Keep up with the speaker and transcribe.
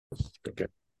Okay.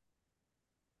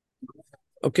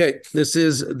 Okay, this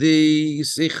is the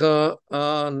Sikha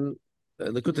on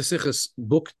Likutei Sichos,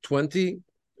 book 20,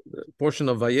 the portion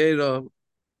of Vayera,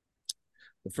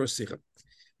 the first Sikha.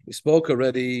 We spoke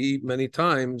already many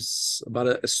times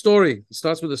about a story. It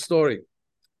starts with a story. The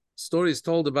story is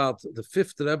told about the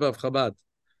fifth Rebbe of Chabad,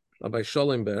 Rabbi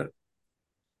Sholem,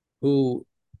 who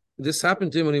this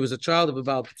happened to him when he was a child of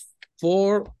about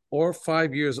 4 or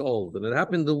 5 years old. And it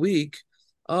happened the week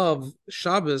of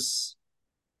Shabbos.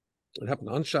 It happened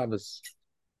on Shabbos,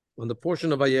 on the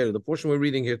portion of Vayera, the portion we're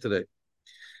reading here today.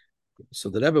 So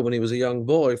the Rebbe, when he was a young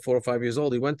boy, 4 or 5 years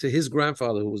old, he went to his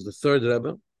grandfather, who was the third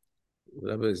Rebbe.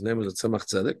 The Rebbe, his name was Tzemach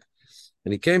Tzedek.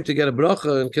 And he came to get a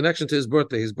bracha in connection to his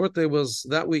birthday. His birthday was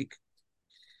that week.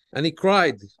 And he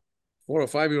cried, 4 or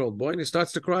 5-year-old boy, and he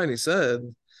starts to cry, and he said,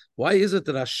 why is it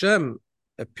that Hashem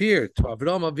appeared to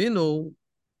Avraham Avinu?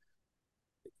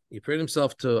 He appeared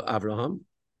himself to Avraham,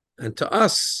 and to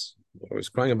us, or he's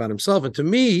crying about himself, and to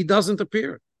me, he doesn't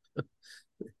appear. 4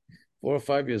 or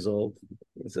 5 years old.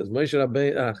 He says,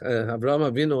 Avraham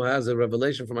Avinu has a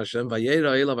revelation from Hashem.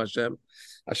 Vayera ilav Hashem.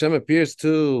 Hashem appears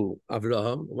to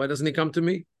Avraham. Why doesn't he come to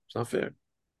me? It's not fair.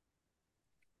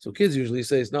 So kids usually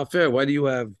say, it's not fair. Why do you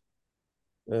have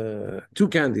 2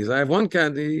 candies? I have 1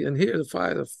 candy, and here the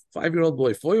 5-year-old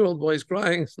boy, 4-year-old boy is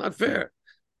crying. It's not fair.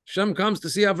 Hashem comes to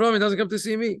see Avraham. He doesn't come to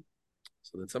see me.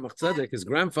 So the Tzemach Tzedek, his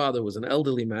grandfather, was an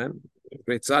elderly man, a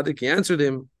great tzaddik. He answered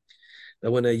him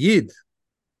that when a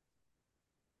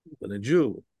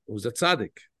Jew, who's a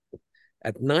tzaddik,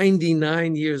 at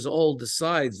 99 years old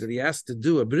decides that he has to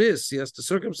do a bris, he has to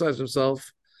circumcise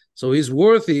himself, so he's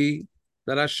worthy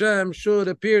that Hashem should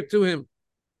appear to him.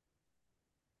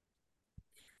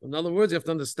 In other words, you have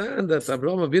to understand that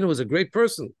Avraham Avinu was a great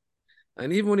person.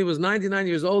 And even when he was 99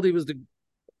 years old, he was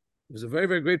a very,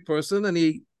 very great person,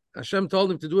 and Hashem told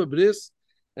him to do a bris,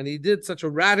 and he did such a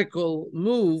radical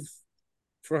move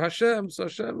for Hashem. So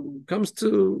Hashem comes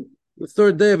to the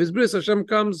 3rd day of his bris. Hashem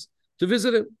comes to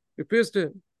visit him, appears to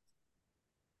him.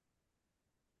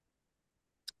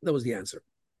 That was the answer.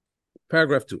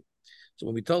 Paragraph 2. So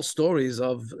when we tell stories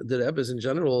of the Rebbes in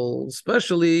general,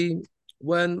 especially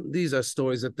when these are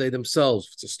stories that they themselves,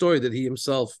 it's a story that he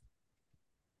himself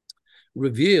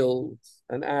revealed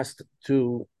and asked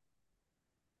to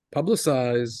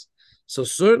publicize, so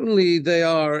certainly they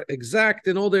are exact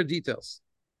in all their details.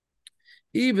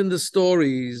 Even the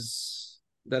stories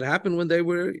that happened when they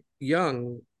were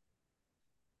young,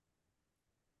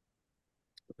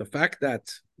 the fact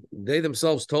that they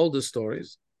themselves told the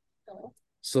stories,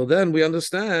 so then we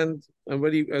understand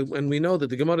already, and we know that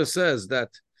the Gemara says that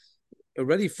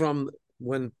already from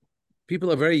when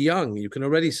people are very young, you can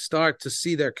already start to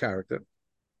see their character.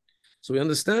 So we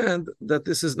understand that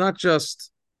this is not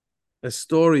just a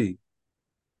story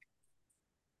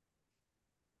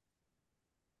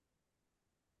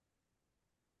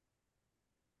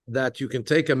that you can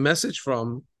take a message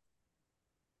from.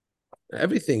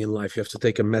 Everything in life you have to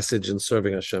take a message in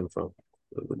serving Hashem from.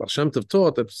 Hashem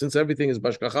taught that since everything is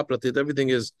bashgacha pratit, everything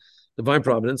is divine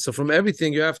providence, so from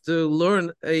everything you have to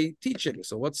learn a teaching.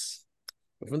 So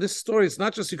from this story, it's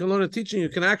not just you can learn a teaching, you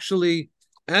can actually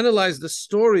analyze the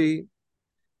story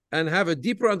and have a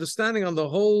deeper understanding on the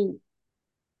whole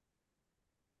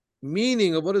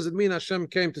meaning of what does it mean Hashem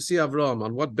came to see Avraham,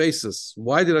 on what basis,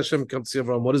 why did Hashem come to see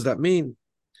Avraham, what does that mean?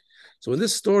 So in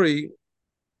this story,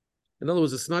 in other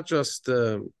words, it's not just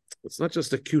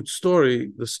a cute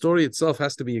story. The story itself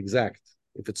has to be exact.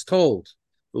 If it's told,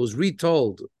 if it was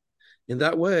retold in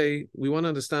that way, we want to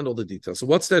understand all the details. So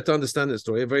what's there to understand this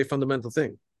story? A very fundamental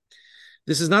thing.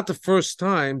 This is not the first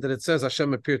time that it says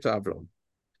Hashem appeared to Avraham.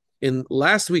 In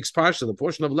last week's parsha, the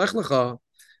portion of Lech Lecha,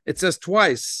 it says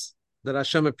twice that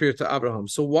Hashem appeared to Abraham.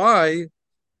 So why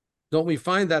don't we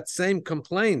find that same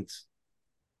complaint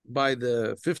by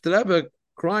the 5th Rebbe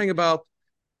crying about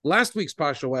last week's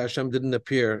parsha, why Hashem didn't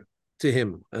appear to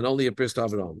him and only appears to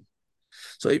Abraham?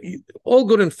 So all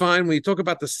good and fine. When you talk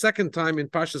about the second time in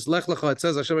Parshas Lech Lecha, it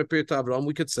says Hashem appeared to Abraham,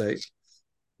 we could say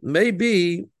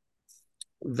maybe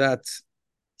that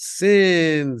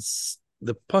since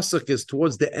the pasuk is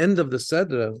towards the end of the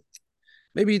Sedra,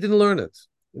 maybe he didn't learn it.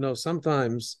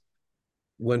 Sometimes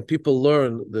when people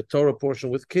learn the Torah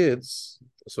portion with kids,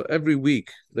 so every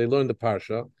week they learn the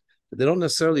parsha, but they don't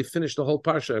necessarily finish the whole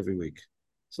parsha every week.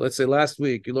 So let's say last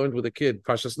week you learned with a kid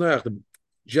Parshas Noach, the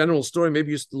general story.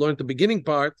 Maybe you learned the beginning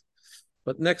part,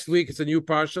 but next week it's a new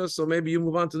parsha, so maybe you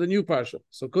move on to the new parsha.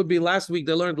 So it could be last week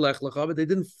they learned Lech Lecha, but they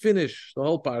didn't finish the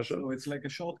whole parsha. So it's like a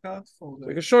shortcut?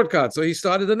 Like a shortcut. So he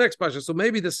started the next parsha. So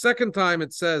maybe the second time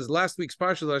it says last week's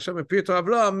parsha that Hashem appeared to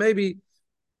Avraham, maybe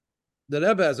the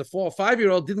Rebbe, as a 4 or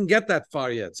 5-year-old, didn't get that far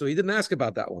yet, so he didn't ask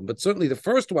about that one. But certainly the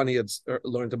first one he had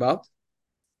learned about.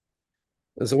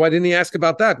 And so why didn't he ask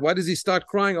about that? Why does he start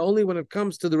crying only when it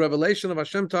comes to the revelation of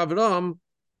Hashem to Avram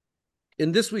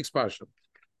in this week's parsha?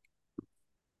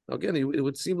 Again, it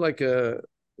would seem like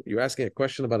you're asking a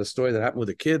question about a story that happened with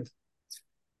a kid.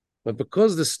 But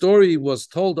because the story was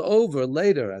told over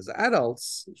later as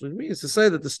adults, which means to say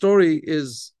that the story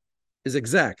is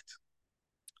exact.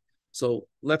 So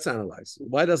let's analyze.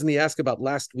 Why doesn't he ask about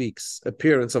last week's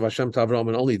appearance of Hashem to Avram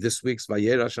and only this week's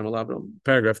Vayera Hashem al Avram?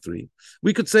 Paragraph 3.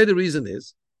 We could say the reason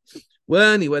is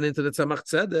when he went into the Tzemach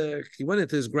Tzedek, he went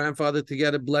into his grandfather to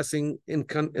get a blessing in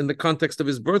the context of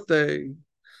his birthday.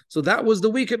 So that was the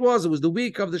week it was. It was the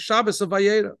week of the Shabbos of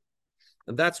Vayera.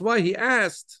 And that's why he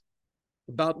asked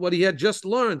about what he had just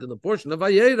learned in the portion of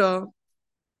Vayera.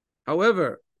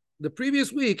 However, the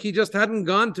previous week, he just hadn't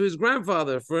gone to his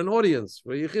grandfather for an audience,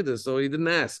 for Yechidus, so he didn't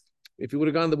ask. If he would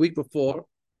have gone the week before,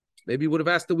 maybe he would have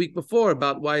asked the week before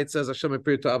about why it says Hashem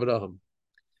appeared to Abraham.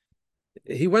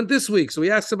 He went this week, so he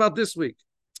asks about this week.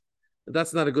 But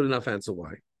that's not a good enough answer.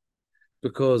 Why?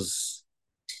 Because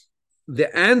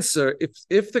the answer,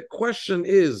 if the question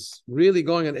is really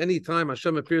going at any time,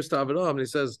 Hashem appears to Abraham, and he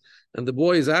says, and the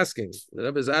boy is asking, the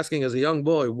Rebbe is asking as a young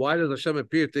boy, why does Hashem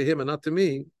appear to him and not to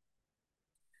me?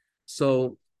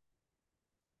 So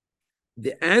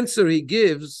the answer he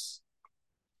gives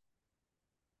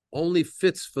only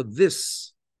fits for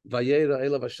this Vayera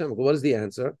Elav Hashem. What is the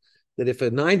answer? That if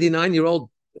a 99-year-old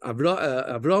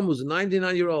Avram was a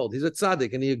 99-year-old, he's a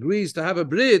tzaddik, and he agrees to have a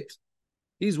brit,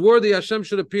 he's worthy. Hashem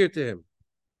should appear to him.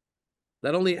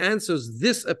 That only answers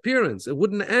this appearance. It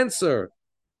wouldn't answer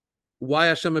why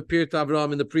Hashem appeared to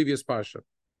Avram in the previous parsha.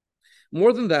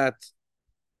 More than that.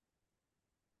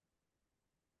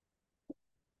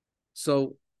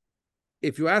 So,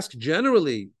 if you ask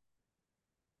generally,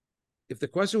 if the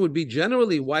question would be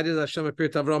generally, why did Hashem appear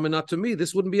to Avram and not to me?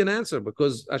 This wouldn't be an answer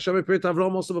because Hashem appeared to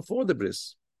Avram also before the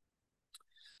bris.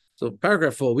 So,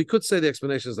 paragraph 4, we could say the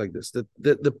explanation is like this: that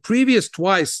the previous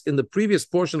twice in the previous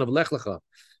portion of Lech Lecha,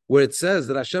 where it says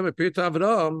that Hashem appeared to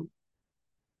Avram,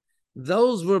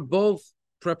 those were both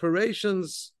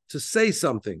preparations to say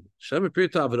something. Hashem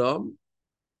appeared to Avram.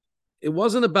 It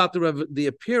wasn't about the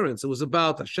appearance. It was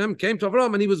about Hashem came to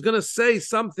Avram and he was going to say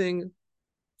something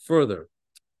further.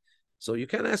 So you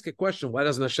can't ask a question, why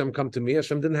doesn't Hashem come to me?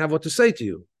 Hashem didn't have what to say to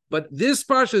you. But this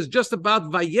parsha is just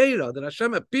about Vayera, that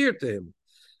Hashem appeared to him.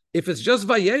 If it's just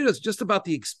Vayera, it's just about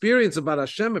the experience about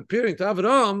Hashem appearing to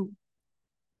Avram.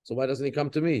 So why doesn't he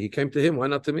come to me? He came to him, why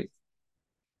not to me?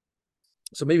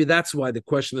 So maybe that's why the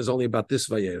question is only about this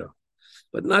Vayera.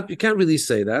 But you can't really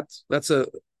say that. That's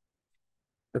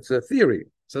a theory.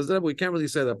 Says that we can't really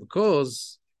say that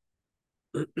because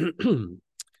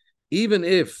even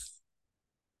if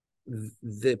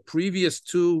the previous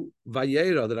two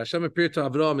Vayera that Hashem appeared to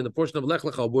Avram in the portion of Lech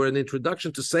Lecha were an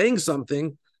introduction to saying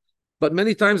something, but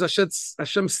many times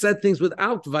Hashem said things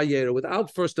without Vayera,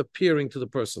 without first appearing to the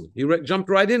person. He jumped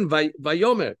right in,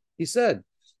 Vayomer, he said.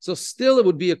 So still it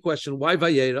would be a question, why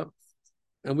Vayera?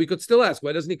 And we could still ask,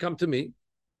 why doesn't he come to me?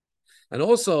 And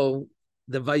also,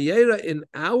 the Vayera in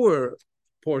our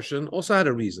portion also had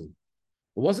a reason.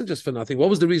 It wasn't just for nothing. What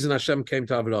was the reason Hashem came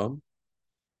to Avraham?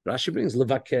 Rashi brings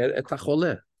levaker et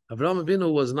hacholeh. Avraham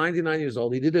Avinu was 99 years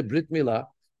old. He did a brit milah.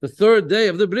 The third day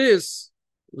of the bris,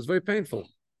 it was very painful.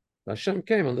 Hashem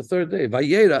came on the third day.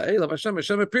 Vayera elav Hashem.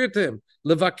 Hashem appeared to him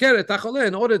levaker et hacholeh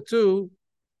in order to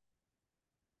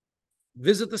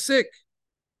visit the sick.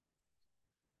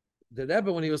 The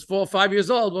Rebbe, when he was 4 or 5 years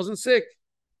old, wasn't sick.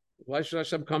 Why should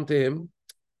Hashem come to him?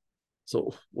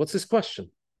 So what's his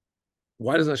question?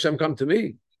 Why doesn't Hashem come to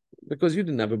me? Because you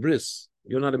didn't have a bris.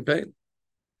 You're not in pain.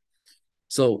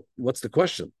 So what's the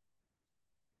question?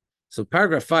 So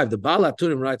paragraph 5, the Baal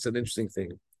HaTurim writes an interesting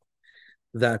thing,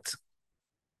 that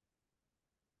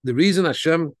the reason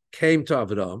Hashem came to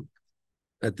Avraham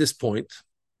at this point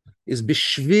is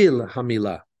bishvil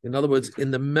hamilah. In other words,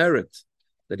 in the merit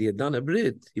that he had done a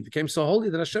brit, he became so holy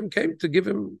that Hashem came to give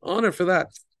him honor for that.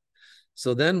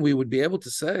 So then we would be able to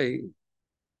say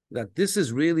that this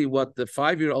is really what the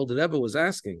 5-year-old Rebbe was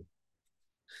asking.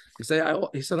 He said,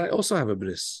 I also have a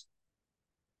bris.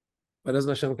 Why doesn't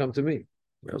Hashem come to me?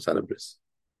 I also had a bris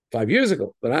 5 years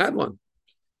ago, but I had one.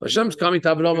 Hashem's coming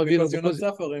to Avraham Avinu because you're not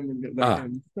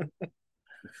suffering.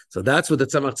 So that's what the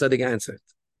Tzemach Tzedek answered.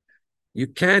 You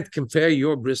can't compare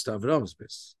your bris to Avraham's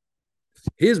bris.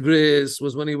 His bris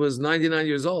was when he was 99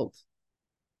 years old.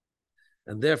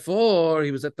 And therefore,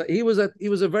 he was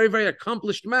a very, very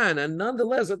accomplished man. And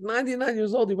nonetheless, at 99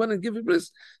 years old, he went and gave a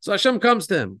bris. So Hashem comes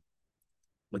to him.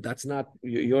 But that's not,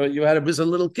 you had a bris as a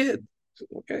little kid.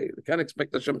 Okay, you can't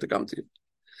expect Hashem to come to you.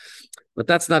 But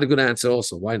that's not a good answer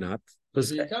also. Why not? Because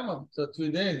he came up for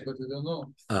 3 days, but we don't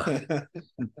know.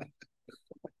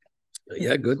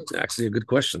 Yeah, good. Actually, a good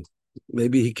question.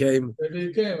 Maybe he came. Maybe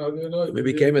he came. I don't know.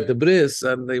 Maybe he came at the bris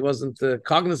and he wasn't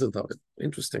cognizant of it.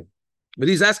 Interesting. But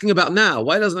he's asking about now.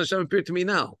 Why doesn't Hashem appear to me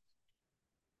now?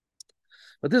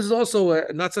 But this is also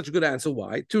not such a good answer.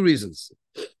 Why? 2 reasons.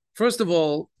 First of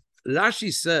all,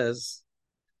 Rashi says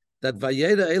that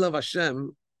Vayera elav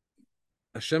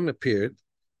Hashem appeared,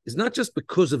 is not just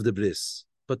because of the bris,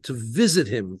 but to visit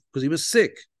him because he was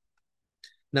sick.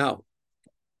 Now,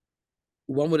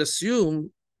 one would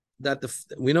assume that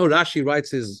we know Rashi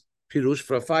writes his pirush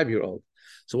for a 5-year-old.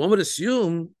 So one would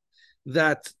assume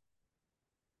that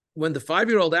when the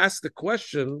 5-year-old asks the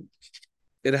question,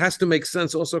 it has to make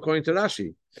sense also according to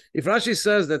Rashi. If Rashi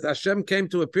says that Hashem came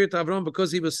to appear to Avram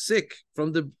because he was sick,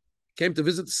 came to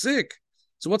visit the sick,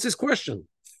 so what's his question?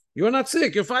 You're not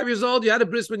sick. You're 5 years old. You had a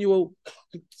bris when you were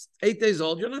 8 days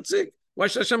old. You're not sick. Why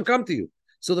should Hashem come to you?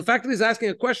 So the fact that he's asking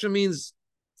a question means,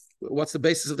 what's the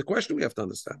basis of the question? We have to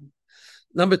understand.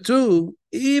 Number 2,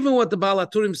 even what the Baal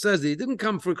HaTurim says, he didn't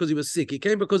come because he was sick. He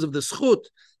came because of the schut,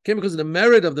 came because of the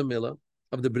merit of the milah,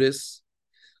 of the bris.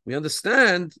 We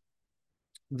understand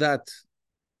that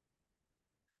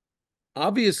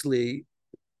obviously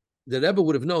the Rebbe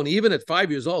would have known, even at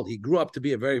 5 years old, he grew up to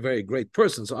be a very, very great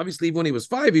person. So obviously, even when he was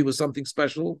 5, he was something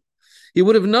special. He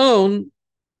would have known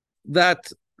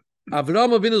that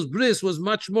Avraham Avinu's bris was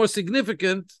much more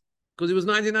significant because he was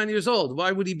 99 years old.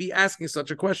 Why would he be asking such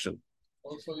a question?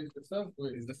 Also,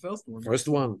 it's the first one. First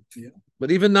one. Yeah.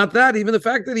 But even not that, even the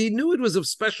fact that he knew it was a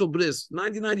special bris,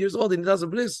 99 years old and he does a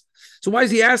bris. So why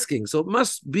is he asking? So it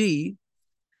must be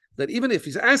that even if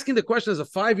he's asking the question as a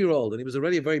 5-year-old, and he was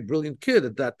already a very brilliant kid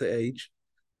at that age,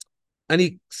 and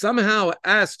he somehow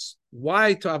asks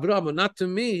why to Avraham or not to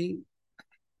me,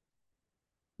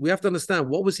 we have to understand,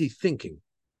 what was he thinking?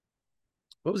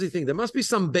 What was he thinking? There must be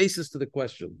some basis to the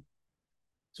question.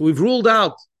 So we've ruled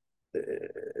out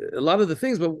a lot of the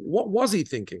things, but what was he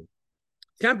thinking?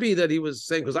 Can't be that he was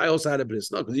saying, because I also had a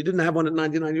bris. No, because you didn't have one at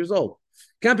 99 years old.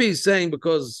 Can't be saying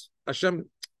because Hashem,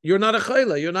 you're not a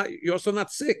chayla, you're also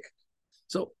not sick.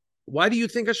 So why do you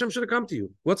think Hashem should have come to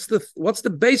you? What's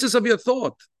the basis of your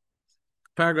thought?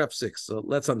 Paragraph 6. So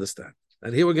let's understand.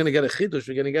 And here we're going to get a chidush.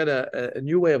 We're going to get a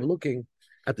new way of looking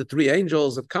at the 3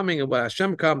 angels of coming and where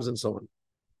Hashem comes and so on.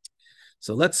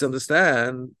 So let's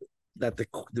understand that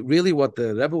really what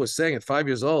the Rebbe was saying at 5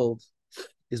 years old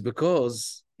is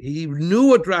because he knew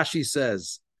what Rashi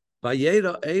says.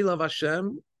 Vayera elav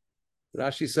Hashem.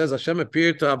 Rashi says Hashem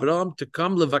appeared to Abraham to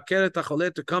come levaker et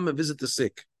hacholeh, to come and visit the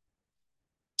sick.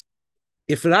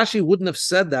 If Rashi wouldn't have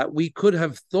said that, we could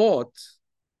have thought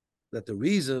that the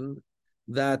reason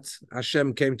that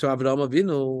Hashem came to Abraham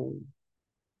Avinu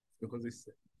Because he's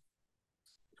sick.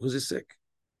 Because he's sick.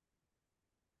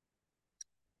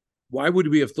 Why would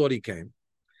we have thought he came?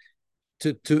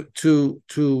 To do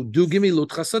gimilut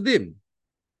chasadim.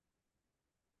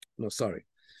 No, sorry.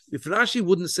 If Rashi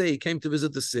wouldn't say he came to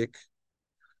visit the sick,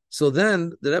 so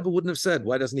then the Rebbe wouldn't have said,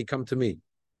 why doesn't he come to me?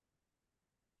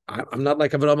 I'm not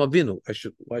like Avraham Avinu.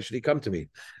 Why should he come to me?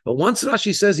 But once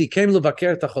Rashi says he came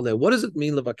levaker tacholeh, what does it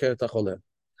mean levaker tacholeh?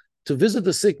 To visit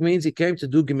the sick means he came to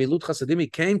do gimilut chasadim. He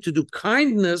came to do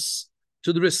kindness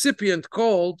to the recipient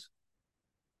called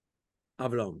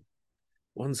Avraham.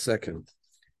 1 second.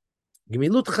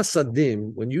 Gimilut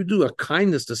chasadim, when you do a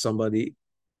kindness to somebody,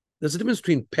 there's a difference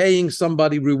between paying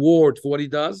somebody reward for what he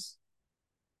does.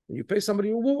 When you pay somebody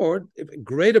a reward, if a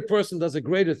greater person does a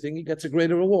greater thing, he gets a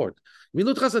greater reward.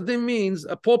 Gimilut chasadim means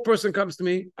a poor person comes to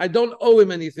me, I don't owe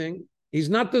him anything, he's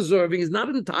not deserving, he's not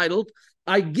entitled,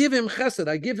 I give him chesed,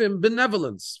 I give him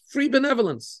benevolence, free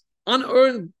benevolence,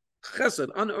 unearned chesed,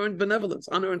 unearned benevolence,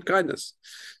 unearned kindness.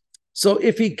 So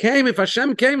if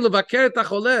Hashem came levaker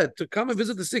tacholeh, to come and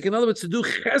visit the sick, in other words, to do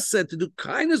chesed, to do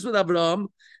kindness with Abraham,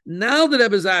 now the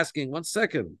Rebbe is asking, 1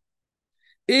 second,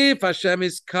 if Hashem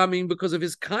is coming because of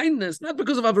his kindness, not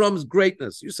because of Abraham's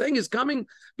greatness, you're saying he's coming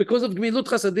because of gemilut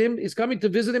chasadim, he's coming to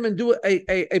visit him and do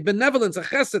a benevolence, a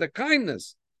chesed, a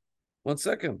kindness. 1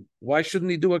 second, why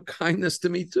shouldn't he do a kindness to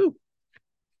me too?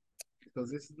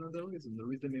 Because this is not the reason. The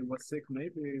reason he was sick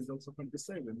maybe is also from the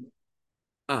saving.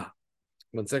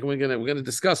 1 second, we're gonna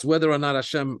discuss whether or not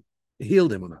Hashem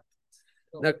healed him or not.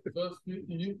 So Now, first,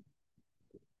 he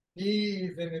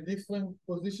is in a different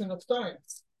position of time.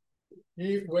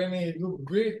 When he looked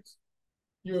great,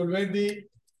 he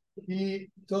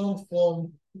turned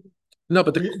from no,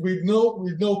 but with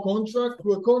no contract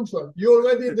to a contract. You're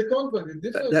already in the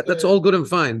contract. That's all good and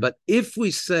fine. But if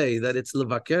we say that it's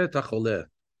levaker tacholeh,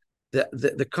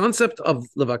 The concept of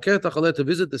levaker tachaleh, to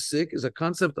visit the sick, is a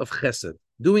concept of chesed,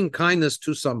 doing kindness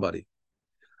to somebody.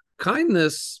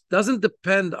 Kindness doesn't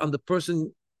depend on the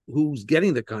person who's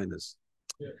getting the kindness.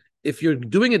 Yeah. If you're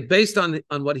doing it based on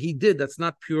what he did, that's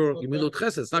not pure gemilut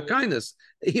chesed. It's not kindness.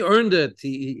 He earned it.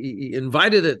 He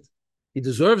invited it. He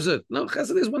deserves it. No,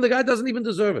 chesed is when the guy doesn't even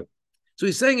deserve it. So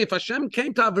he's saying, if Hashem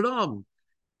came to Avraham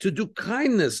to do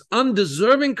kindness,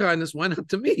 undeserving kindness, why not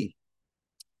to me?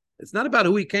 It's not about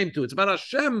who he came to. It's about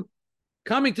Hashem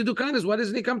coming to do kindness. Why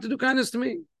doesn't he come to do kindness to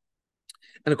me?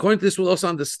 And according to this, we'll also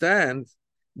understand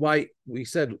why we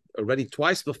said already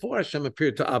twice before Hashem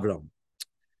appeared to Avraham.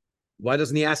 Why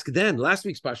doesn't he ask then? Last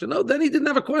week's parsha. No, then he didn't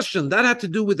have a question. That had to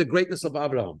do with the greatness of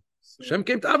Avraham. Hashem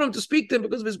came to Avraham to speak to him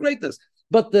because of his greatness.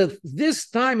 But this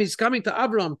time he's coming to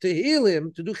Avraham to heal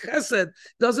him, to do chesed.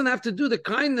 Doesn't have to do the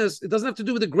kindness. It doesn't have to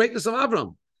do with the greatness of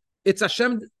Avraham. It's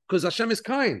Hashem, because Hashem is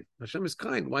kind. Hashem is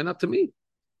kind. Why not to me?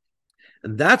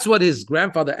 And that's what his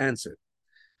grandfather answered.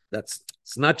 It's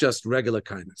not just regular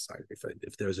kindness.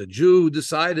 If there's a Jew who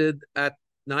decided at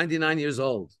 99 years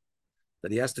old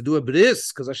that he has to do a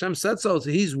bris because Hashem said so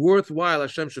he's worthwhile,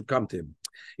 Hashem should come to him.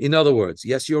 In other words,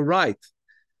 yes, you're right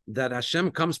that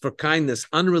Hashem comes for kindness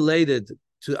unrelated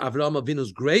to Avraham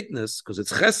Avinu's greatness, because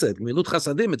it's chesed, milut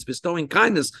chasadim, it's bestowing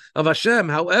kindness of Hashem.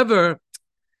 However,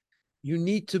 you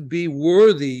need to be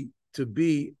worthy to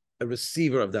be a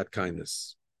receiver of that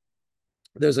kindness.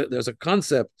 There's a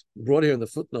concept brought here in the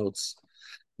footnotes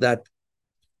that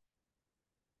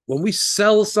when we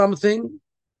sell something,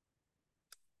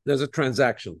 there's a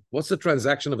transaction. What's the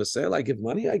transaction of a sale? I give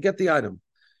money, I get the item.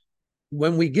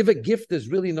 When we give a gift, there's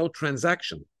really no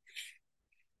transaction.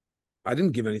 I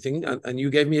didn't give anything, and you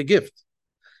gave me a gift.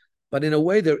 But in a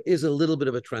way, there is a little bit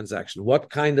of a transaction. What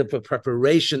kind of a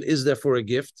preparation is there for a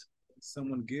gift?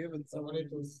 Someone give and someone need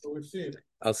to receive.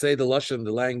 I'll say the Lashon,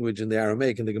 the language in the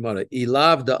Aramaic in the Gemara.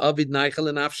 Ilav da avid naichel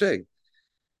and afsheg.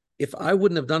 If I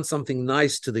wouldn't have done something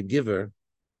nice to the giver,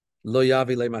 lo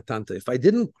yavi le matanta. If I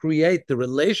didn't create the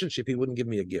relationship, he wouldn't give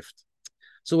me a gift.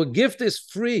 So a gift is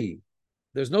free.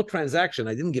 There's no transaction.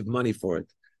 I didn't give money for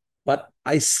it. But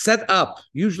I set up,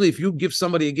 usually if you give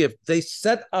somebody a gift, they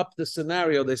set up the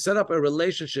scenario, they set up a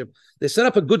relationship, they set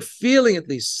up a good feeling at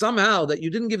least, somehow, that you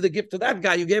didn't give the gift to that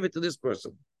guy, you gave it to this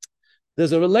person.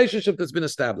 There's a relationship that's been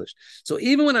established. So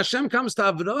even when Hashem comes to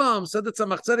Avraham, said that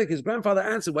Tzemach Tzedek, his grandfather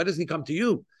answered, why doesn't he come to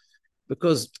you?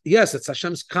 Because yes, it's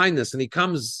Hashem's kindness, and he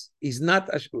comes. He's not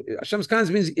Hashem's kindness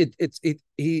means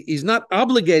he's not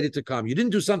obligated to come. You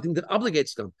didn't do something that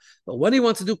obligates to come. But when he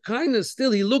wants to do kindness,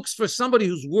 still he looks for somebody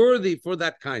who's worthy for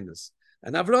that kindness.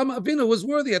 And Avraham Avinu was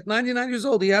worthy at 99 years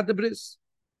old. He had the bris.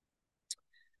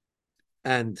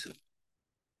 And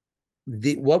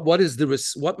what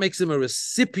makes him a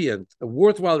recipient, a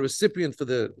worthwhile recipient for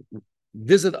the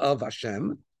visit of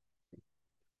Hashem,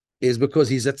 is because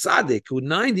he's a tzaddik who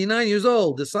 99 years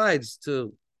old decides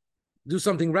to do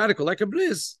something radical like a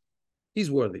bris. He's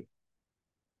worthy.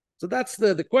 So that's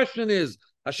the question is,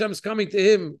 Hashem's coming to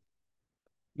him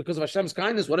because of Hashem's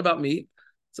kindness. What about me?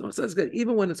 Someone says that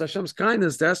even when it's Hashem's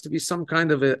kindness, there has to be some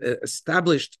kind of a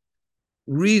established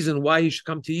reason why he should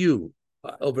come to you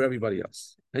over everybody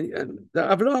else. And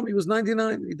Avraham, he was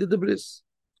 99. He did the bris.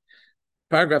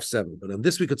 Paragraph 7. But on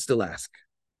this we could still ask.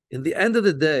 In the end of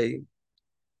the day,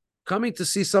 coming to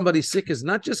see somebody sick is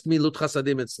not just milut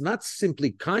chasadim. It's not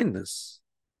simply kindness.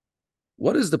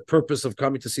 What is the purpose of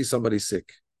coming to see somebody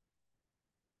sick?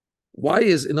 Why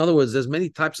is, in other words, there's many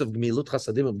types of milut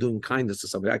chasadim, of doing kindness to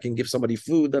somebody. I can give somebody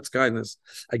food, that's kindness.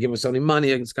 I give somebody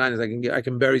money, it's kindness. I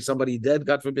can bury somebody dead,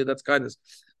 God forbid, that's kindness.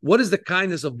 What is the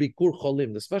kindness of bikur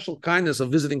cholim, the special kindness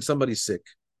of visiting somebody sick?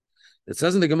 It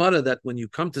says in the Gemara that when you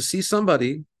come to see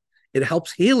somebody, it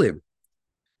helps heal him.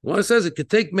 One says it could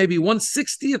take maybe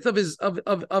 1/60th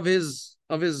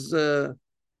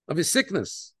of his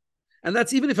sickness, and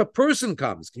that's even if a person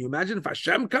comes. Can you imagine if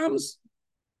Hashem comes?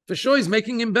 For sure, he's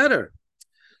making him better.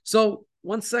 So,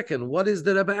 1 second, what is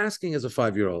the Rebbe asking as a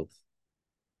 5-year-old?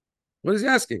 What is he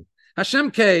asking? Hashem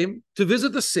came to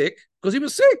visit the sick because he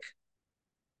was sick,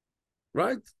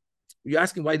 right? You're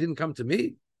asking why he didn't come to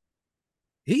me?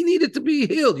 He needed to be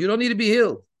healed. You don't need to be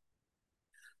healed.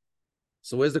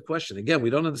 So where's the question? Again, we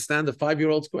don't understand the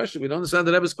 5-year-old's question. We don't understand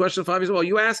the Rebbe's question 5 years old. Well,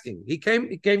 you asking. He came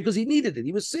because he needed it.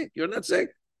 He was sick. You're not sick.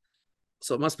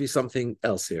 So it must be something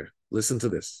else here. Listen to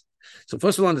this. So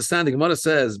first of all, understand the Gemara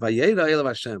says, Vayera elav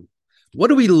Hashem. What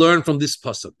do we learn from this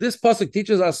pasuk? This pasuk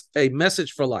teaches us a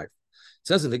message for life. It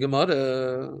says in the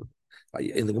Gemara,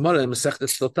 in Masechet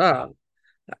Sotah,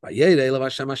 Vayera elav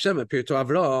Hashem, Hashem appeared to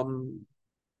Avraham.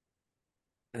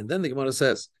 And then the Gemara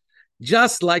says,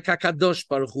 Just like HaKadosh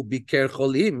Baruch Hu biker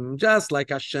cholim, just like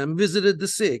Hashem visited the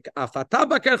sick. Afata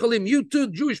baker cholim, you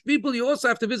too, Jewish people, you also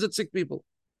have to visit sick people.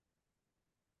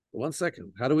 1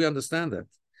 second. How do we understand that?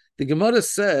 The Gemara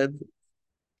said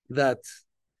that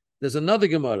there's another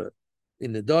Gemara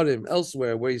in the Dorim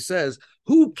elsewhere where he says,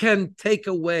 who can take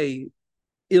away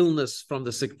illness from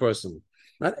the sick person?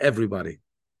 Not everybody.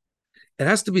 It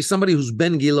has to be somebody who's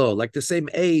Ben Gilo, like the same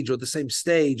age or the same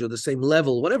stage or the same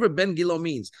level, whatever Ben Gilo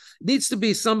means. It needs to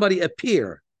be somebody, a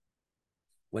peer.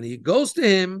 When he goes to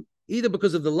him, either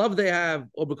because of the love they have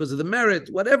or because of the merit,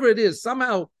 whatever it is,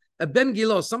 somehow a Ben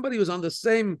Gilo, somebody who's on the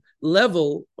same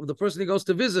level of the person he goes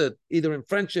to visit, either in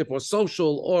friendship or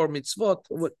social or mitzvot,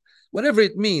 whatever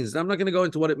it means. I'm not going to go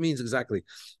into what it means exactly.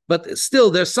 But still,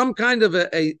 there's some kind of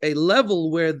a level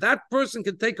where that person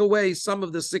can take away some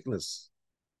of the sickness.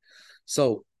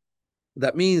 So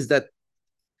that means that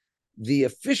the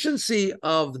efficiency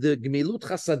of the gemilut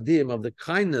chasadim, of the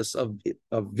kindness of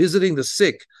visiting the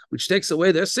sick, which takes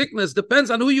away their sickness, depends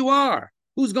on who you are,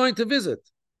 who's going to visit.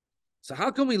 So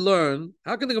how can we learn?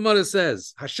 How can the Gemara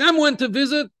says, Hashem went to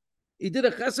visit, he did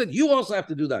a chesed, you also have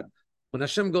to do that. When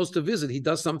Hashem goes to visit, he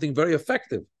does something very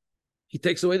effective. He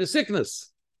takes away the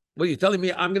sickness. What, are you telling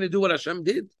me I'm going to do what Hashem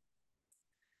did?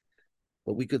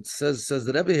 But we could, says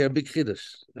the Rebbe here, big chiddush,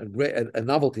 a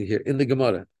novelty here in the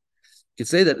Gemara. You could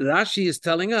say that Rashi is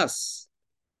telling us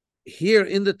here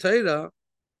in the Torah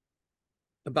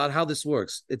about how this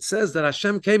works. It says that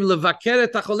Hashem came levaker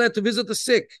et hacholet, to visit the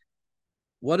sick.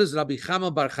 What does Rabbi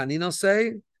Chama Bar Chanina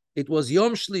say? It was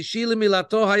Yom Shlishi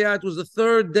Milato Haya. It was the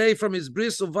third day from his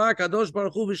bris Uva Kadosh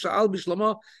Baruch Hu V'Sha'al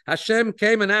B'Shlomo. Hashem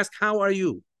came and asked, "How are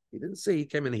you?" He didn't say he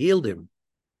came and healed him.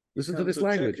 Listen to this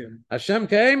language. Hashem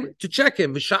came to check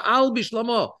him. V'Sha'al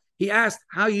B'Shlomo. He asked,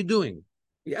 "How are you doing?"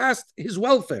 He asked his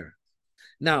welfare.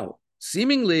 Now,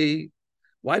 seemingly,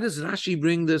 why does Rashi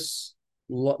bring this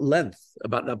length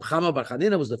about Rabbi Chama Bar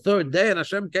Chanina? It was the third day, and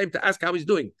Hashem came to ask how he's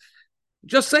doing.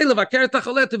 Just say levaker et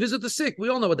hacholet, to visit the sick. We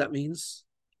all know what that means.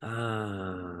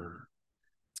 But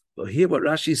here what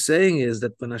Rashi is saying is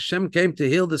that when Hashem came to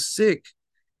heal the sick,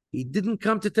 he didn't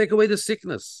come to take away the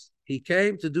sickness. He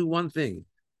came to do one thing.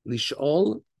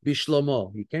 Lish'ol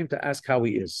bishlomo. He came to ask how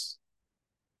he is.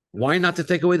 Why not to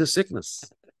take away the sickness?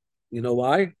 You know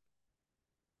why?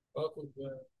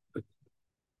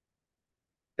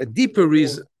 A deeper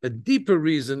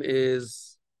reason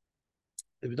is,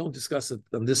 if we don't discuss it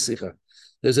on this sikha,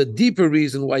 there's a deeper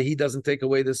reason why he doesn't take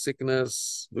away the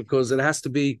sickness, because it has to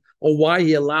be, or why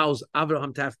he allows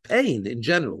Abraham to have pain in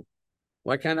general.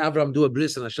 Why can't Abraham do a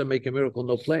bris and Hashem make a miracle,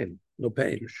 no pain?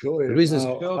 Sure. The reason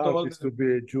is to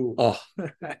be a Jew.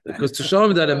 Because to show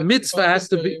him that a mitzvah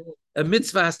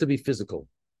has to be physical.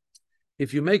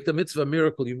 If you make the mitzvah a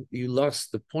miracle, you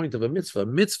lost the point of a mitzvah. A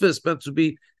mitzvah is meant to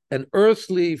be an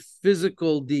earthly,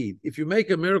 physical deed. If you make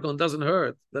a miracle and it doesn't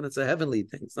hurt, then it's a heavenly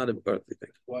thing. It's not an earthly thing.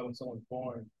 Why when someone's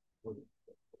born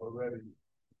already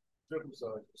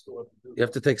circumcised, you still have to do that? You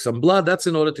have to take some blood. That's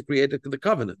in order to create the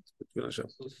covenant.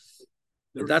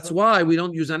 That's why we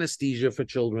don't use anesthesia for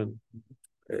children.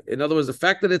 In other words, the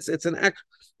fact that it's an act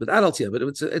with adults here, but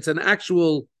it's an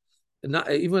actual, not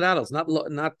even with adults,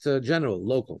 not general,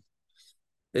 local.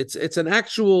 It's an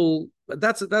actual. But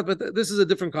this is a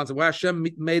different concept where Hashem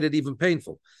made it even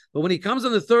painful. But when he comes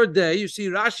on the third day, you see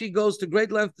Rashi goes to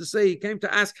great length to say he came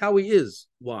to ask how he is.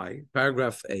 Why?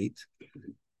 Paragraph 8.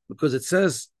 Because it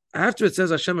says, after it says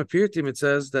Hashem appeared to him, it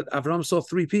says that Avram saw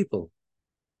 3 people.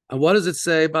 And what does it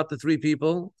say about the 3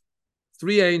 people?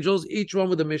 3 angels, each one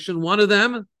with a mission. One of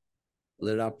them,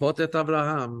 L'rapot et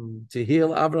Avraham, to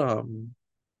heal Abraham.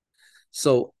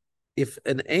 So if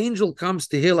an angel comes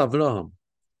to heal Avraham,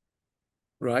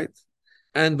 right?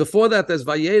 And before that, there's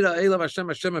Vayera Elav Hashem.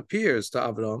 Hashem appears to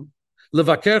Avram.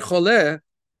 Levaker Choleh.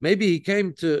 Maybe he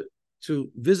came to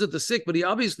visit the sick, but he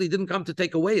obviously didn't come to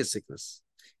take away his sickness.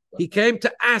 He came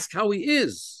to ask how he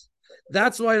is.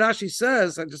 That's why Rashi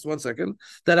says, just 1 second,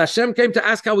 that Hashem came to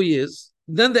ask how he is.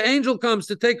 Then the angel comes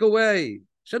to take away.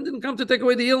 Hashem didn't come to take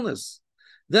away the illness.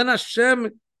 Then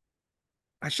Hashem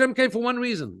came for one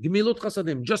reason. Gemilut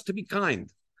chasadim, just to be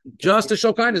kind. Just to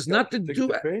show kindness, not to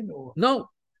do it. No.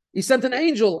 He sent an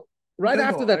angel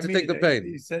after that to take the pain.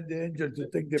 He sent the angel to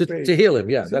take the pain. To heal him,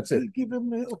 yeah, that's it. Give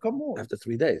him Akamol. After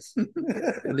 3 days.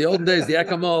 In the olden days, the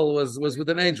Akamol was with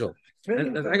an angel.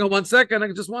 And hang on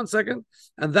just 1 second.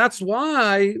 And that's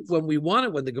why when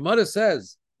the Gemara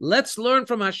says, let's learn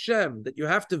from Hashem that you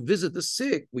have to visit the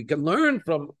sick, we can learn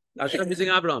from Hashem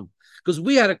visiting Abraham. Because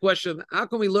we had a question, how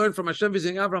can we learn from Hashem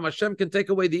visiting Abraham? Hashem can take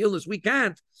away the illness. We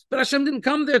can't. But Hashem didn't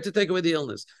come there to take away the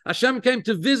illness. Hashem came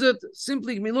to visit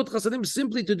simply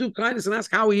to do kindness and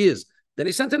ask how he is. Then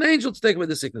he sent an angel to take away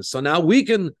the sickness. So now we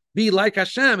can be like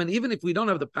Hashem, and even if we don't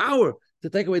have the power to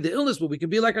take away the illness, but we can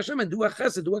be like Hashem and do a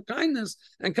chesed, do a kindness,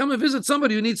 and come and visit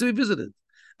somebody who needs to be visited.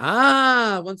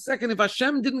 1 second. If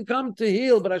Hashem didn't come to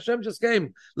heal, but Hashem just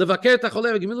came, he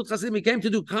came to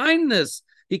do kindness.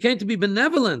 He came to be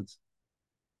benevolent.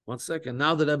 1 second.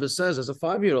 Now the Rebbe says, as a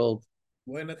 5-year-old,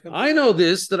 I know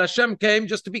this, that Hashem came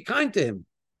just to be kind to him.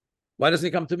 Why doesn't he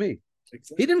come to me?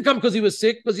 Exactly. He didn't come because he was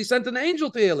sick, because he sent an angel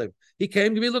to heal him. He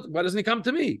came to me, look, why doesn't he come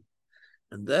to me?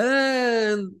 And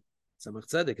then Tzemach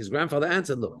Tzedek, his grandfather,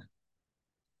 answered, look,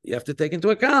 you have to take into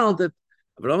account that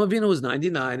Avraham Avinu was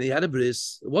 99, he had a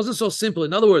bris. It wasn't so simple.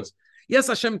 In other words, yes,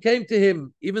 Hashem came to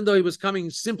him, even though he was coming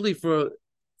simply for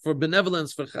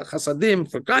benevolence, for chasadim,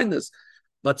 for kindness.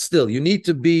 But still, you need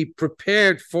to be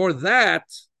prepared for that.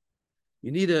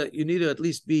 You need to at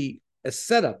least be a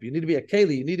setup. You need to be a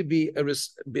keli. You need to be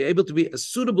able to be a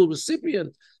suitable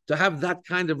recipient to have that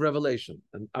kind of revelation.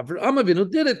 And Avraham Avinu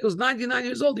did it because 99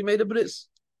 years old, he made a bris.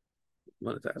 I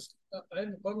wanted to ask. I have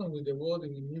a problem with the word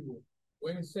in Hebrew.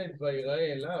 When you said Vayera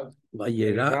elav,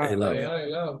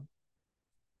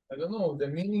 I don't know, the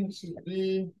meaning should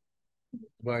be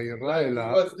Vayera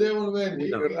elav. Was there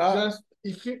already.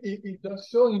 It does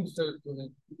show himself to him.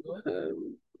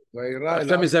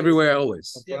 Hashem is everywhere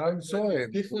always.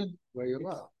 Different.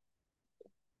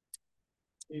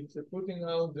 It's putting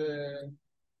out the.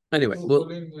 Anyway,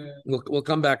 we'll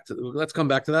come back to. Let's come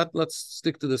back to that. Let's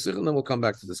stick to the sichel, and then we'll come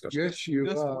back to discussion. Yes, you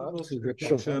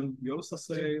also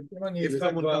say if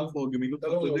someone comes for gemilut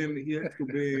chasadim, he has to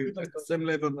be same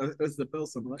level as the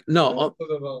person, right? No,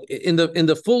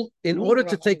 in order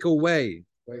to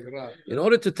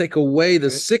take away the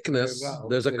sickness,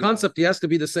 there's a concept he has to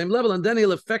be the same level, and then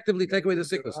he'll effectively take away the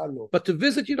sickness. But to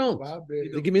visit, you don't.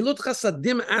 The gemilut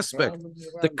chasadim aspect,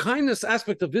 the kindness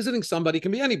aspect of visiting somebody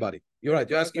can be anybody. You're right.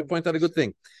 You point out a good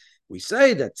thing. We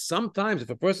say that sometimes if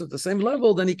a person's at the same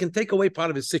level, then he can take away part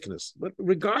of his sickness. But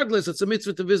regardless, it's a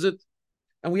mitzvah to visit.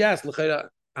 And we asked,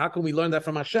 how can we learn that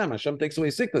from Hashem? Hashem takes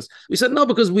away sickness. We said, no,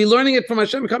 because we're learning it from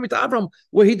Hashem coming to Avram,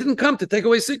 where he didn't come to take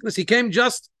away sickness. He came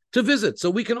just to visit. So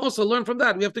we can also learn from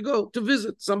that. We have to go to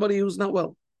visit somebody who's not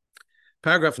well.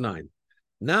 Paragraph 9.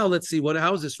 Now let's see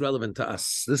how is this relevant to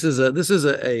us. This is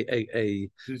a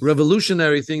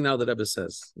revolutionary thing now that Rebbe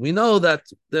says. We know that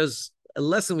there's a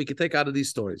lesson we can take out of these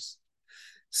stories.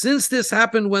 Since this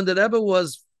happened when the Rebbe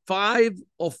was 5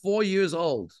 or 4 years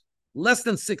old, less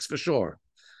than 6 for sure.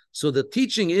 So the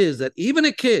teaching is that even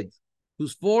a kid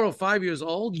who's 4 or 5 years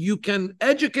old, you can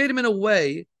educate him in a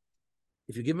way,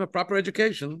 if you give him a proper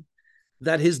education,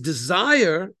 that his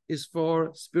desire is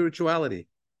for spirituality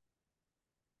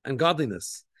and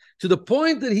godliness, to the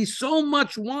point that he so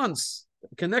much wants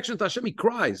a connection to Hashem, he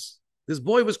cries. This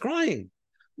boy was crying.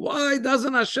 Why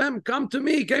doesn't Hashem come to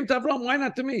me? He came to Avram, why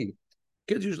not to me?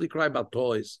 Kids usually cry about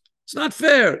toys. It's not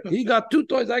fair. He got 2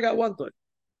 toys, I got 1 toy.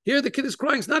 Here the kid is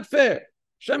crying. It's not fair.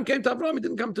 Hashem came to Avram, he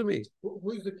didn't come to me.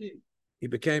 Who is the kid? He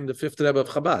became the 5th Rebbe of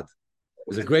Chabad.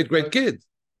 He's a great kid.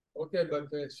 Okay, but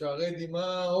Sharei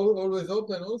Dima always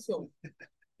open also.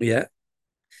 Yeah.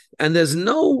 And there's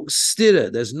no stira,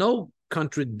 there's no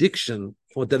contradiction.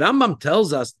 What the Rambam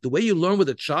tells us, the way you learn with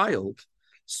a child,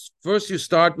 first you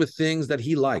start with things that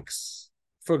he likes.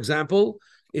 For example,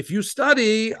 if you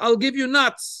study, I'll give you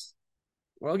nuts,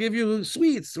 or I'll give you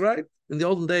sweets, right? In the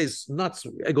olden days, nuts,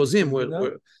 egozim,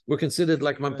 were considered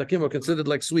like mamtakim, were considered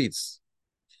like sweets,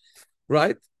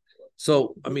 right?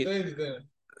 So, I mean,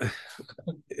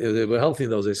 they were healthy in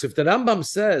those days. If the Rambam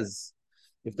says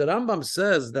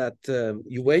that the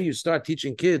way you start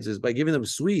teaching kids is by giving them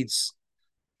sweets,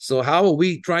 so how are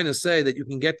we trying to say that you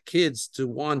can get kids to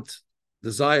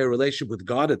desire a relationship with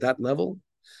God at that level?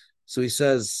 So he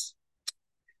says,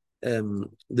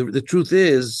 the truth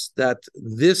is that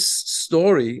this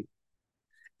story,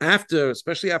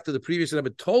 especially after the previous Rebbe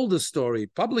told the story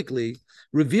publicly,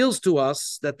 reveals to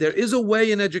us that there is a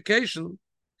way in education,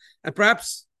 and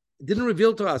perhaps it didn't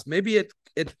reveal to us. Maybe it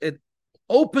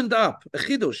opened up a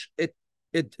chidush. It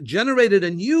generated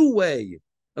a new way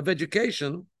of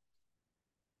education.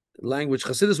 Language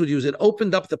Chassidus would use. It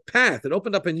opened up the path. It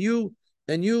opened up a new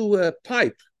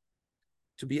pipe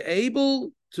to be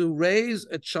able to raise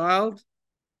a child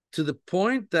to the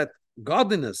point that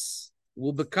godliness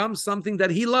will become something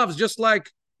that he loves, just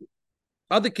like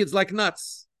other kids like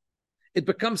nuts. It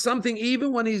becomes something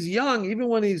even when he's young, even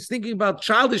when he's thinking about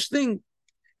childish thing,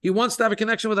 he wants to have a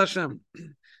connection with Hashem.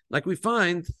 Like we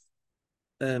find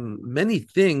many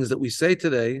things that we say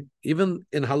today, even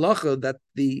in halacha, that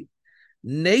the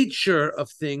nature of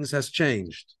things has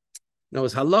changed. Now,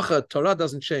 as halacha, Torah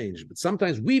doesn't change, but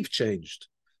sometimes we've changed.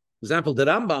 example, the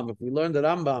Rambam, if we learn the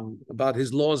Rambam about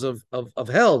his laws of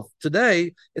health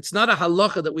today, it's not a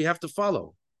halacha that we have to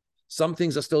follow. Some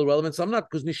things are still relevant, some not,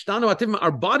 because nishtanu ativim,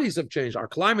 our bodies have changed, our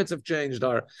climates have changed,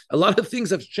 a lot of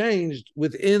things have changed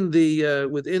within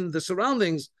the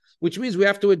surroundings, which means we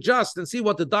have to adjust and see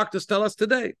what the doctors tell us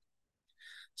today.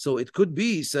 So it could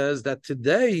be, he says, that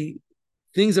today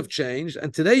things have changed,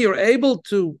 and today you're able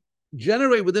to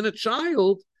generate within a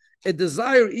child a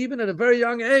desire, even at a very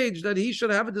young age, that he should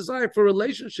have a desire for a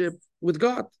relationship with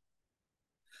God.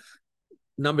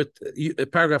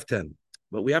 Paragraph 10.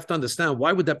 But we have to understand,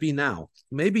 why would that be now?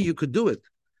 Maybe you could do it.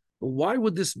 But why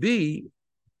would this be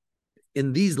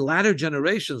in these latter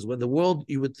generations when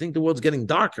you would think the world's getting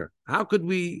darker? How could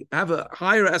we have a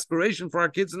higher aspiration for our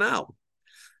kids now?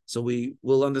 So we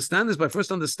will understand this by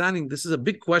first understanding this is a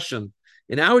big question.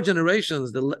 In our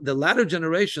generations, the latter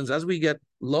generations, as we get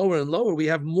lower and lower, we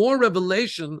have more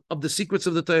revelation of the secrets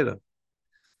of the Torah.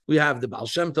 We have the Baal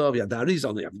Shem Tov, you have the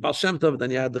Arizal, you have the Baal Shem Tov,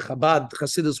 then you have the Chabad,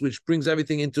 Chassidus, which brings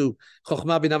everything into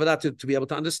Chokhmah Bin Avodah to be able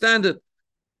to understand it.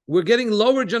 We're getting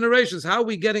lower generations. How are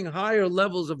we getting higher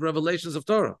levels of revelations of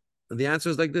Torah? And the answer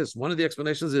is like this. One of the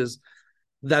explanations is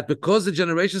that because the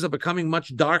generations are becoming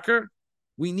much darker,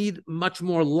 we need much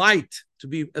more light to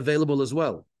be available as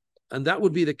well. And that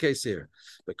would be the case here.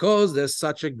 Because there's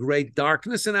such a great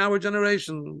darkness in our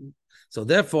generation, so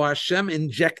therefore Hashem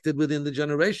injected within the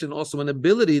generation also an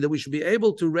ability that we should be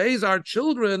able to raise our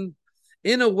children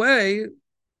in a way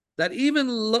that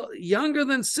even younger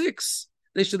than 6,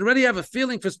 they should already have a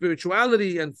feeling for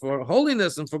spirituality and for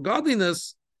holiness and for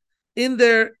godliness in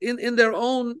their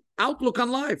own outlook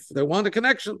on life. They want a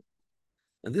connection.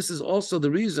 And this is also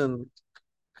the reason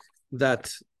that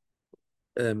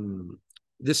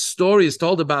this story is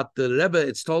told about the Rebbe.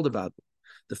 It's told about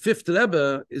the 5th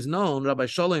Rebbe is known, Rabbi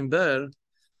Sholem Ber.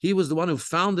 He was the one who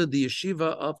founded the yeshiva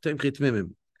of Temchit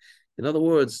Mimim. In other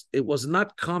words, it was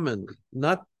not common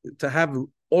not to have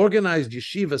organized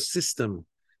yeshiva system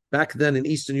back then in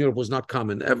Eastern Europe. Was not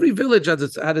common. Every village had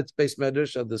its base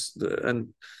medrash, and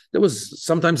there was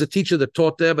sometimes a teacher that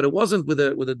taught there, but it wasn't with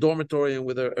a dormitory and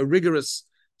with a rigorous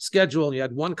schedule. You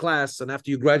had one class, and after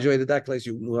you graduated that class,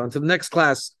 you moved on to the next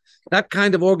class. That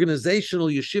kind of organizational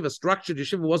yeshiva, structured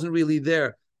yeshiva, wasn't really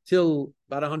there till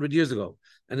about 100 years ago.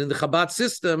 And in the Chabad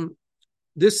system,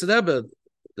 this Rebbe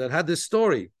that had this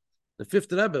story, the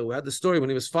 5th Rebbe who had the story when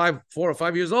he was 4 or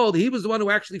 5 years old, he was the one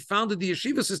who actually founded the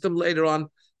yeshiva system later on,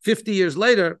 50 years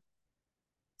later.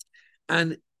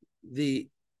 And the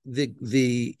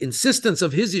insistence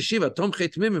of his yeshiva,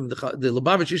 Tomchet Mimim, the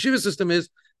Lubavitch yeshiva system, is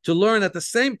to learn at the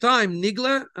same time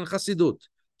Nigla and Chassidut,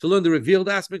 to learn the revealed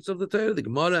aspects of the Torah, the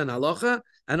Gemara and Halacha,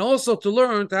 and also to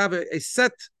learn, to have a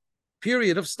set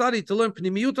period of study, to learn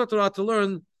Pnimiyut Torah, to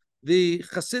learn the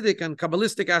Chassidic and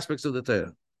Kabbalistic aspects of the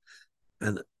Torah.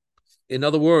 And in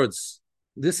other words,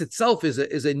 this itself is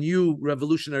a new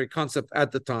revolutionary concept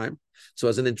at the time. So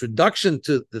as an introduction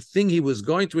to the thing he was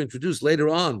going to introduce later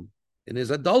on in his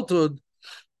adulthood,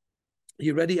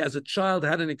 he already as a child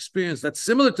had an experience that's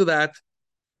similar to that.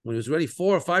 When he was already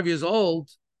 4 or 5 years old,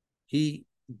 he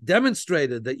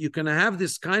demonstrated that you can have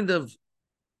this kind of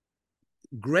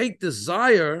great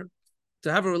desire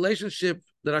to have a relationship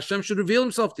that Hashem should reveal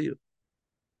himself to you.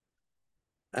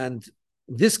 And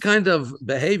this kind of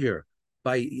behavior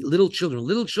by little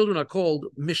children are called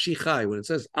Mishichai. When it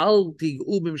says, Al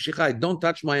tig'u b'mishichai, don't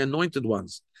touch my anointed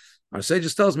ones. Our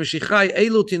sages tell us, Mishichai,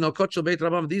 Elu tinokot shel beit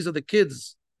Rabam, these are the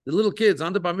kids, the little kids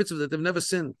under bar mitzvah that they've never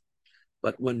sinned.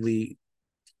 But when we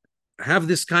have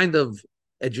this kind of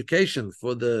education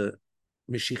for the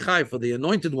Mishichai, for the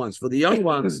anointed ones, for the young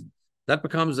ones, that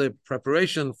becomes a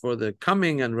preparation for the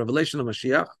coming and revelation of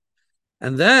Mashiach.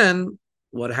 And then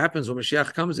what happens when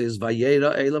Mashiach comes is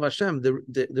Vayera Elav Hashem.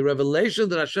 The revelation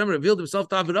that Hashem revealed himself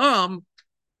to Avraham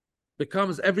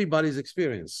becomes everybody's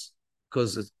experience.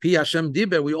 Because Pi Hashem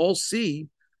Diber, we all see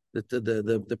that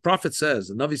the prophet says,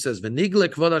 the Navi says, V'nigle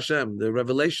kvod Hashem, the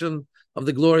revelation of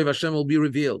the glory of Hashem will be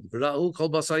revealed. V'ra'u kol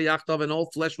basar yachtav, and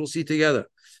all flesh will see together.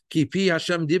 Ki Pi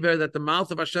Hashem Diber, that the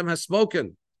mouth of Hashem has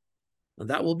spoken. And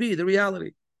that will be the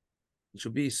reality. It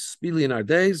should be speedily in our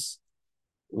days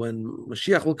when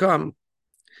Mashiach will come.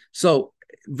 So,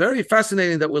 very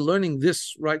fascinating that we're learning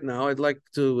this right now. I'd like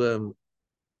to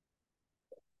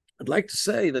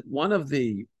say that one of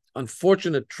the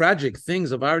unfortunate, tragic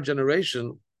things of our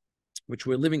generation, which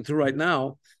we're living through right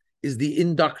now, is the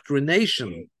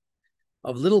indoctrination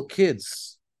of little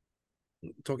kids,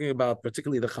 talking about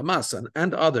particularly the Hamas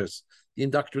and others, the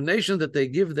indoctrination that they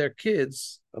give their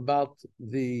kids about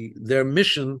their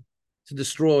mission to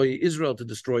destroy Israel, to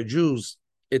destroy Jews,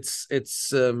 it's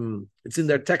in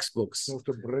their textbooks. It's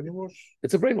a brainwash.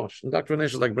 It's a brainwash.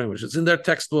 Indoctrination is like brainwash. It's in their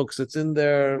textbooks. It's in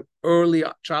their early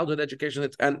childhood education.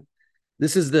 And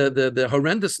this is the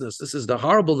horrendousness. This is the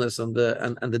horribleness and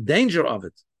the danger of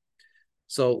it.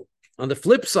 So on the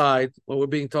flip side, what we're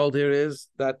being told here is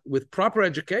that with proper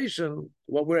education,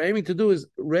 what we're aiming to do is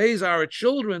raise our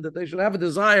children that they should have a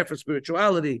desire for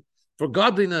spirituality, for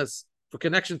godliness, for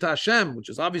connection to Hashem, which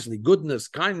is obviously goodness,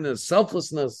 kindness,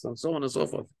 selflessness, and so on and so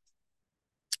forth.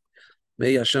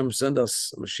 May Hashem send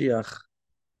us Mashiach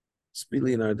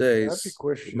speedily in our days. Happy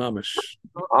question. Mamish.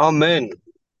 Amen.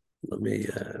 Let me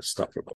stop.